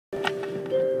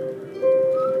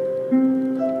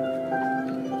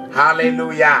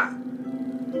Hallelujah.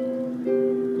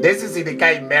 This is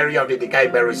Idika Imeri of Idika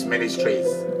Imeri's Ministries.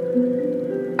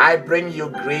 I bring you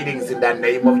greetings in the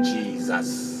name of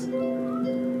Jesus.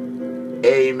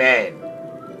 Amen.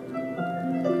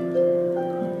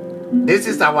 This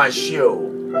is our show.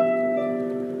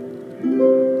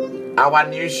 Our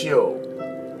new show.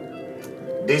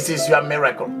 This is your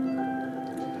miracle.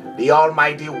 The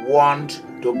Almighty wants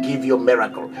to give you a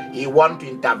miracle. He wants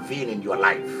to intervene in your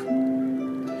life.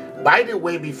 By the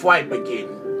way, before I begin,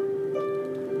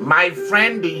 my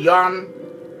friend Dion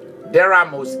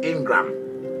Deramos Ingram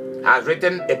has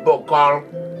written a book called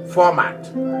Format.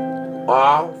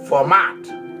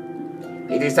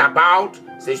 It is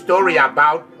a story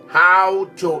about how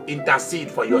to intercede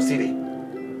for your city.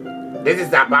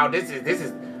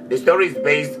 The story is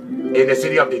based in the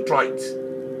city of Detroit,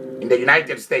 in the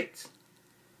United States.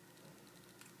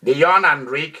 Dion and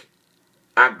Rick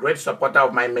are great supporters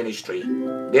of my ministry.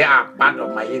 They are part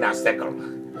of my inner circle.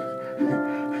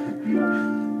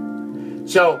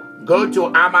 So go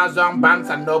to Amazon, Barnes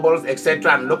and Nobles,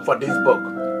 etc. and look for this book,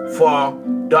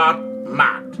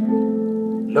 For.Mat.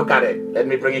 Look at it. Let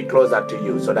me bring it closer to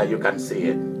you so that you can see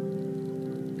it.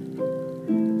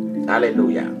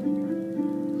 Hallelujah.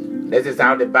 This is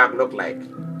how the back look like.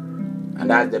 And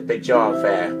that's the picture of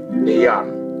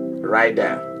Dion right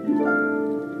there.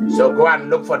 So go and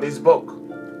look for this book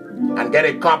and get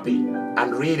a copy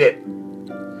and read it.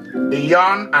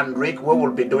 Dion and Rick, we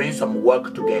will be doing some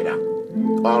work together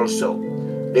also.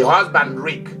 The husband,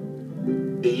 Rick,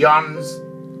 Dion's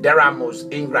Deramos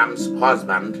Ingram's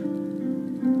husband,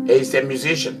 is a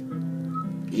musician.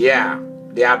 Yeah,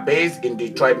 they are based in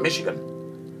Detroit, Michigan.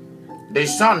 The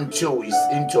son too is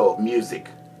into music.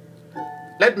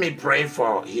 Let me pray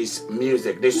for his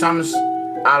music. The son's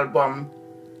album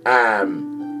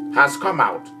has come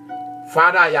out.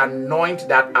 Father, I anoint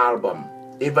that album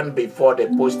even before they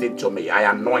post it to me. I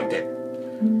anoint it.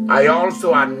 I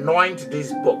also anoint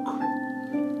this book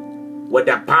with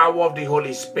the power of the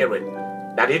Holy Spirit,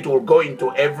 that it will go into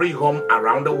every home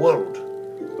around the world.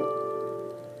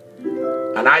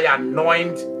 And I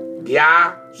anoint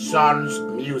their son's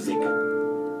music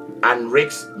and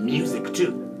Rick's music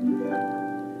too.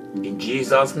 In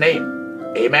Jesus' name,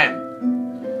 amen.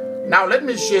 Now let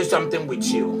me share something with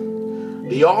you.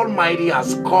 The Almighty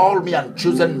has called me and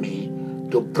chosen me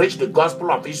to preach the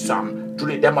gospel of His Son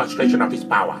through the demonstration of His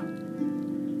power.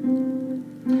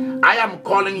 I am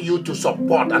calling you to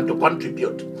support and to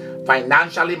contribute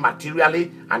financially, materially,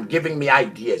 and giving me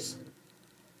ideas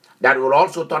that will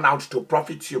also turn out to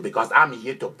profit you, because I'm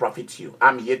here to profit you.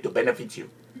 I'm here to benefit you.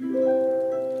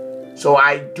 So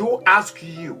I do ask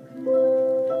you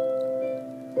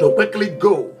to quickly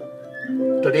go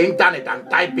to the internet and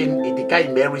type in Idika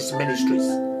Imeri's Ministries.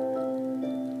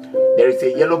 There is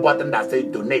a yellow button that says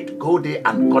donate. Go there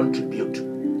and contribute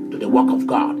to the work of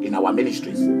God in our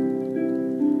ministries.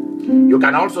 You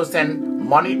can also send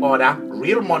money order,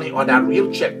 real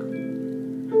check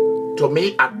to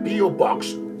me at P.O.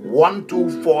 Box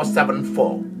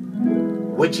 12474,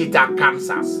 Wichita,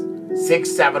 Kansas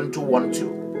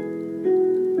 67212.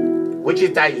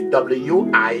 Wichita is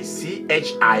W-I-C-H-I-T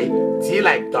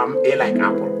like Tom, A like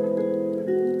Apple.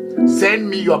 Send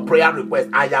me your prayer request.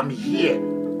 I am here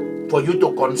for you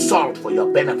to consult for your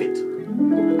benefit.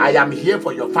 I am here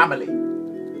for your family.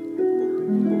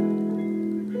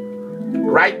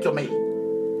 Write to me.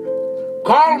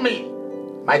 Call me.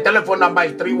 My telephone number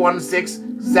is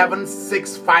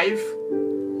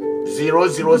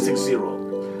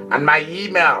 316-765-0060. And my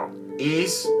email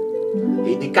is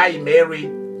Idika Imeri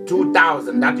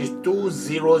 2000, that is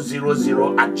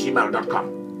 2000 @gmail.com.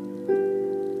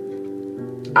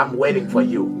 I'm waiting for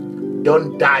you.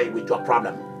 Don't die with your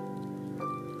problem.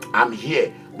 I'm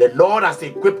here. The Lord has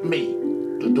equipped me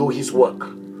to do His work.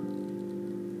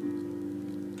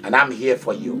 And I'm here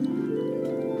for you.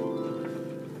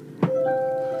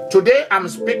 Today I'm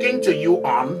speaking to you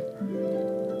on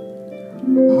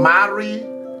marry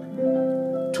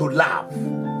to love.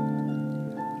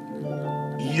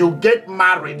 You get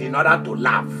married in order to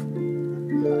love,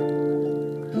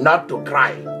 not to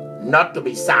cry, not to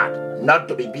be sad, not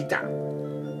to be bitter.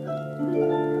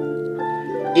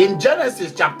 In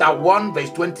Genesis chapter 1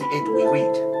 verse 28 we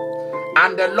read,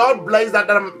 and the Lord blessed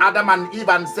Adam and Eve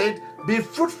and said, be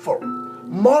fruitful,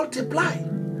 multiply,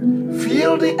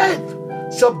 fill the earth,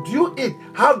 subdue it,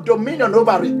 have dominion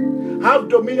over it, have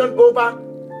dominion over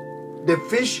the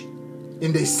fish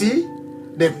in the sea,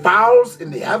 the fowls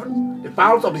in the heaven, the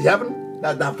fowls of the heaven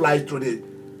that flies through the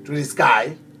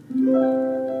sky,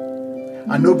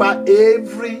 and over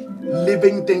every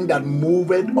living thing that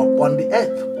moveth upon the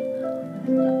earth.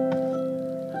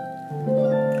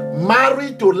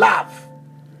 Marry to love.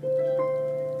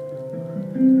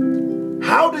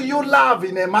 How do you love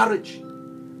in a marriage?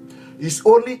 It's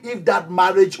only if that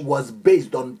marriage was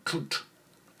based on truth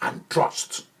and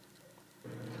trust.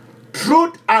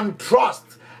 Truth and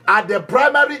trust are the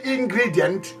primary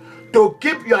ingredient to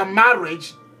keep your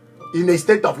marriage in a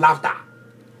state of laughter.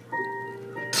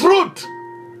 Truth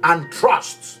and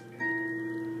trust.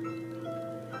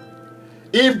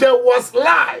 If there was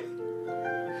lie,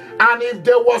 and if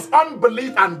there was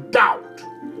unbelief and doubt,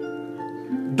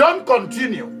 don't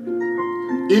continue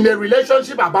in a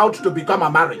relationship about to become a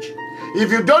marriage.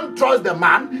 If you don't trust the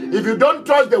man, if you don't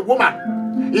trust the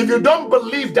woman, if you don't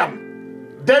believe them,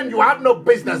 then you have no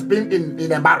business being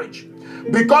in a marriage.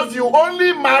 Because you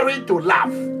only marry to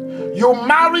laugh. You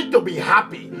marry to be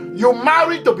happy. You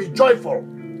marry to be joyful.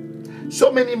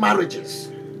 So many marriages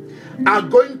are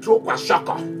going through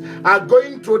kwashiorkor, are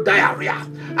going through diarrhea,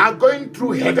 are going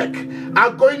through headache,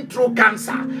 are going through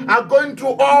cancer, are going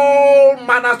through all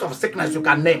manners of sickness you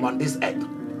can name on this earth.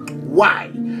 Why?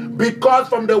 Because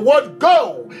from the word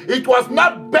go, it was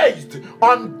not based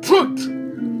on truth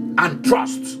and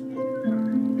trust.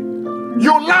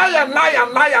 You lie and lie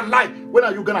and lie and lie. When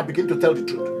are you going to begin to tell the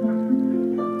truth?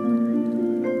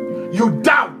 You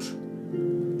doubt.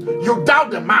 You doubt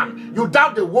the man. You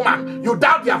doubt the woman. You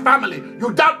doubt their family.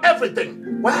 You doubt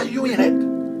everything. Why are you in it?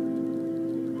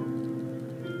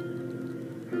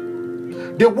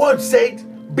 The word said,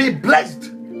 be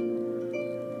blessed.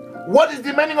 What is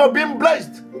the meaning of being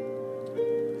blessed?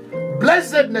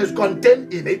 Blessedness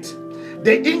contained in it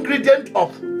the ingredient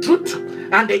of truth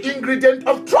and the ingredient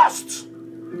of trust.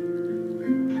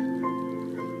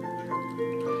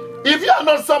 If you are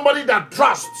not somebody that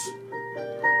trusts,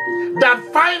 that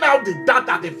find out the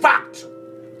data, the fact,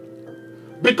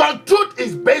 because truth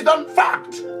is based on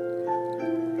fact.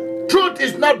 Truth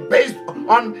is not based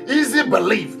on easy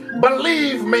belief.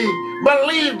 Believe me,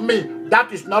 believe me.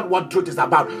 That is not what truth is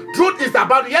about. Truth is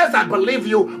about, yes, I believe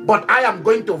you, but I am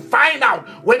going to find out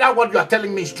whether what you are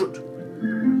telling me is truth.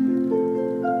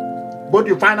 But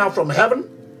you find out from heaven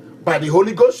by the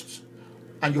Holy Ghost,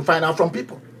 and you find out from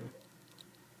people.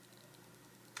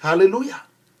 Hallelujah.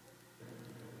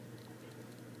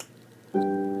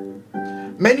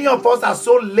 Many of us are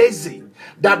so lazy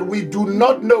that we do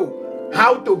not know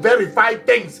how to verify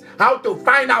things, how to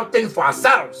find out things for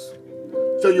ourselves.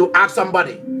 So you ask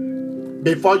somebody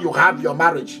before you have your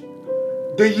marriage,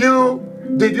 did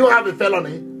you have a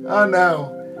felony? Oh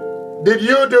no. Did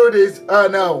you do this? Oh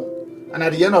no. And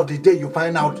at the end of the day, you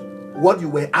find out what you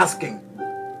were asking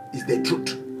is the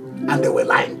truth, and they were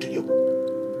lying to you.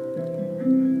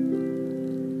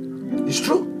 It's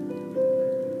true.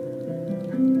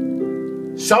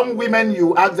 Some women,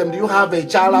 you ask them, do you have a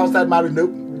child outside marriage? No.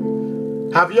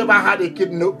 Have you ever had a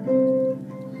kid? No.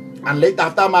 And later,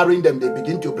 after marrying them, they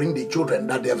begin to bring the children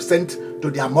that they have sent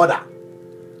to their mother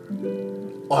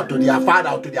or to their father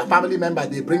or to their family members.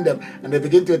 They bring them and they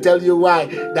begin to tell you why.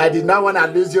 That I did not want to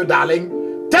lose you, darling.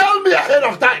 Tell me ahead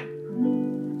of time.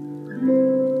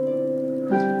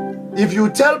 If you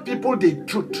tell people the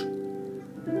truth,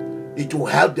 it will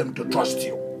help them to trust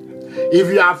you.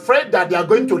 If you are afraid that they are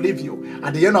going to leave you,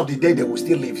 at the end of the day, they will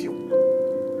still leave you.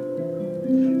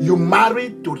 You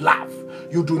marry to laugh.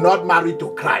 You do not marry to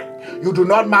cry. You do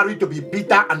not marry to be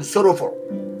bitter and sorrowful.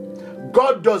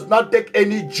 God does not take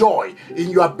any joy in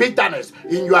your bitterness,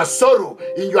 in your sorrow,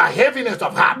 in your heaviness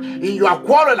of heart, in your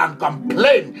quarrel and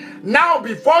complain. Now,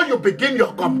 before you begin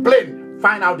your complaint,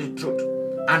 find out the truth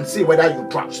and see whether you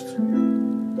trust.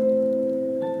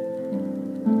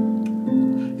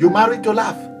 You marry to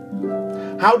laugh.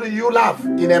 How do you laugh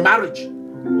in a marriage?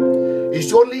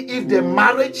 It's only if the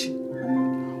marriage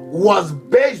was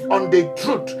based on the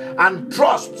truth and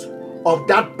trust of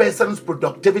that person's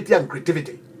productivity and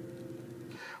creativity.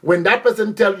 When that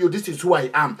person tells you this is who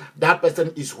I am, that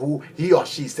person is who he or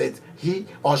she says he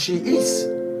or she is,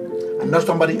 and not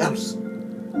somebody else.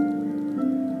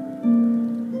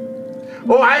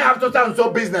 Oh, I have so and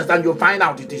so business, and you find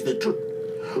out it is the truth.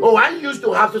 Oh, I used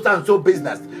to have so and so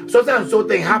business, so and so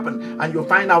thing happened, and you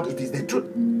find out it is the truth.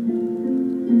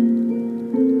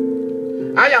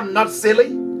 I am not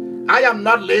silly. I am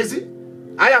not lazy.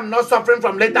 I am not suffering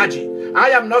from lethargy. I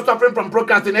am not suffering from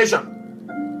procrastination.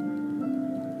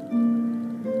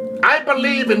 I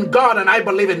believe in God and I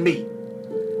believe in me.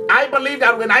 I believe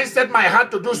that when I set my heart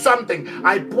to do something,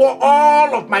 I pour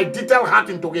all of my detailed heart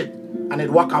into it, and it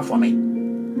works out for me.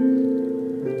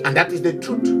 And that is the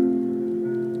truth.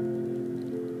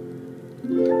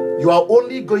 You are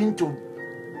only going to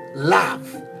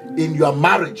laugh in your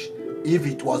marriage if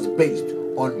it was based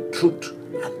on truth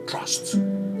and trust.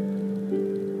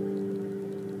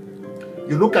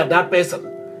 You look at that person.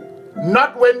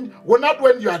 Not when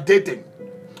you are dating.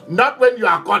 Not when you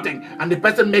are courting and the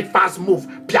person make fast move.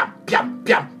 Piam, piam,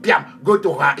 piam, piam. Go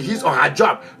to his or her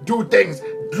job. Do things.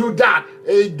 Do that.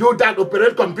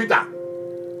 Operate computer.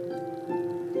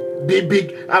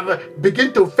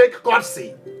 Begin to fake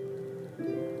courtesy.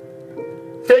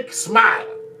 Fake smile.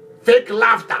 Fake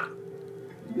laughter.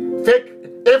 Fake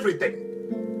everything.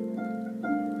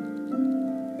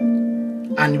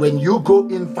 And when you go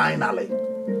in finally,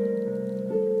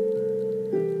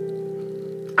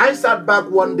 I sat back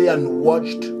one day and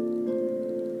watched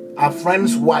a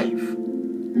friend's wife.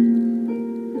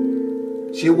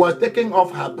 She was taking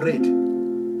off her braid.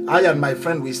 I and my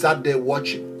friend, we sat there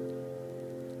watching.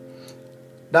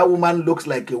 That woman looks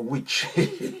like a witch.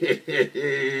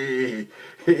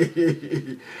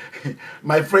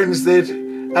 My friend said,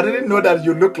 I didn't know that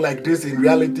you look like this in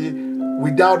reality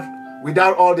without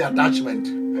all the attachment.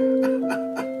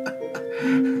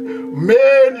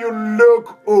 Man, you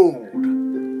look old.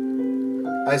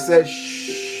 I said,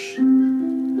 shh.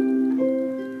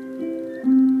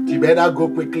 You better go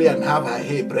quickly and have her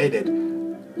hair braided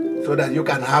so that you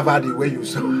can have her the way you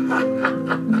saw.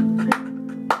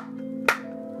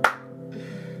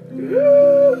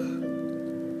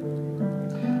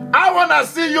 I want to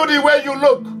see you the way you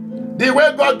look, the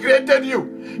way God created you.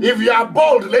 If you are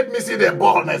bald, let me see the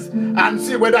baldness and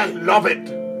see whether I love it.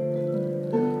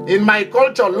 In my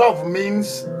culture, love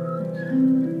means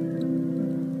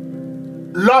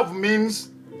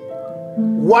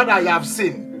what I have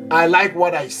seen. I like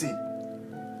what I see.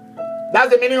 That's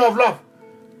the meaning of love.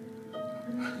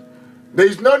 There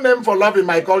is no name for love in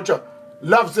my culture.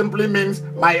 Love simply means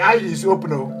my eye is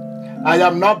open. I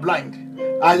am not blind.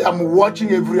 I am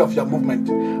watching every of your movement.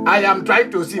 I am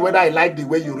trying to see whether I like the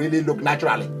way you really look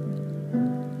naturally.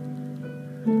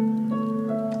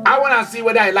 I want to see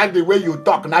whether I like the way you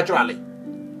talk naturally.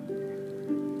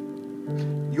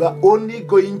 You are only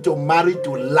going to marry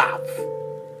to love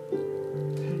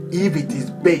if it is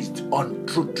based on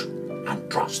truth and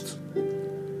trust.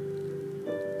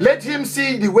 Let him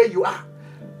see the way you are.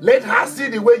 Let her see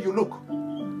the way you look.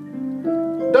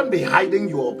 Don't be hiding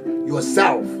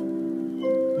yourself,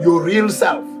 your real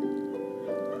self.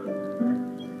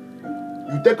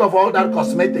 You take off all that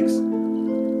cosmetics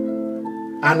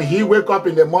and he wake up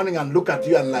in the morning and look at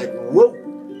you and like, whoa.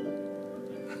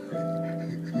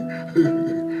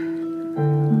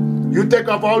 You take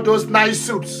off all those nice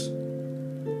suits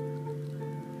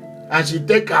and she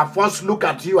take her first look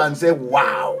at you and say,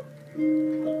 wow.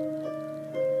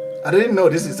 I didn't know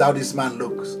this is how this man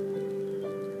looks.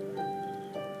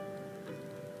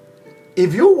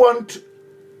 If you want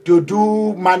to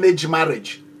manage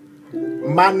marriage,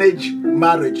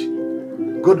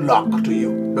 good luck to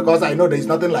you. Because I know there is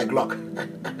nothing like luck.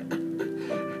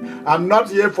 I'm not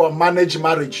here for managed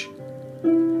marriage.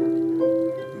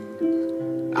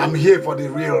 I'm here for the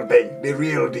real thing, the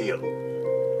real deal.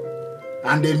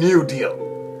 And the new deal.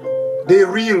 The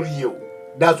real you.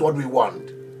 That's what we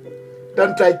want.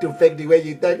 Don't try to fake the way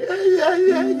you think.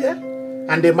 Yeah.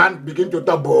 And the man begin to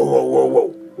talk,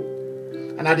 whoa.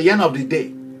 And at the end of the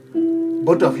day,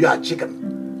 both of you are chicken.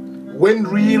 When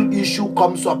real issue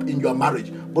comes up in your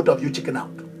marriage, both of you chicken out.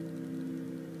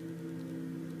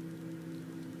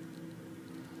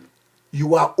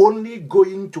 You are only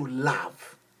going to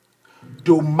love,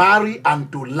 to marry and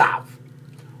to love,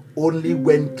 only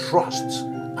when trust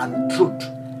and truth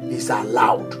is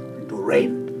allowed to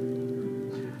reign.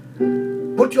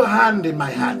 Put your hand in my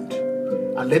hand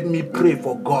and let me pray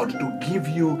for God to give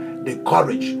you the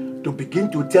courage to begin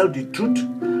to tell the truth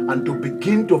and to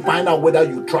begin to find out whether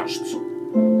you trust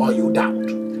or you doubt.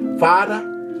 Father,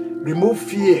 remove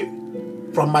fear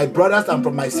from my brothers and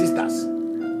from my sisters.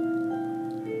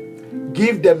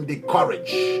 Give them the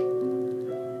courage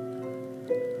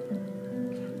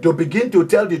to begin to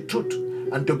tell the truth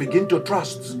and to begin to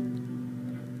trust.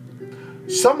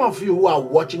 Some of you who are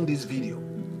watching this video,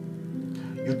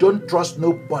 you don't trust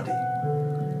nobody.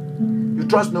 You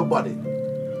trust nobody.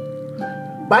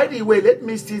 By the way, let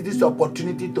me seize this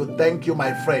opportunity to thank you,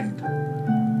 my friend.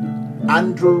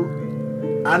 Andrew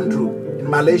in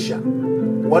Malaysia. I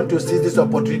want to seize this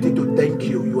opportunity to thank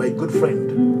you. You are a good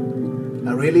friend.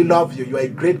 I really love you. You are a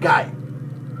great guy.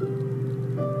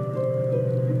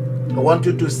 I want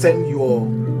you to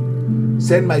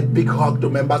send my big hug to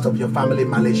members of your family in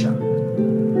Malaysia.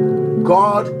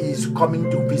 God is coming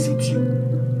to visit you.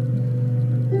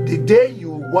 The day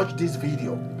you watch this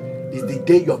video is the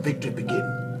day your victory begins.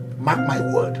 Mark my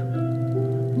word.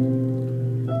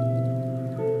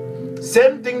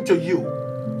 Same thing to you,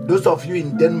 those of you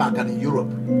in Denmark and in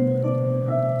Europe.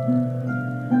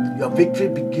 Your victory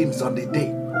begins on the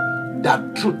day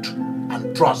that truth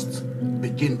and trust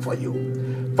begin for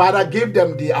you. Father, give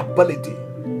them the ability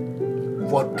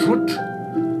for truth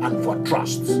and for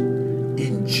trust.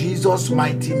 In Jesus'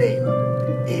 mighty name,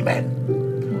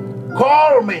 amen.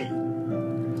 Call me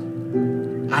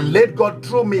and let God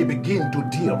through me begin to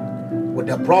deal with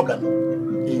the problem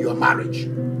in your marriage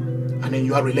and in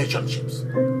your relationships.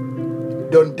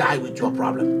 Don't die with your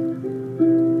problem.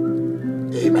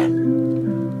 Amen.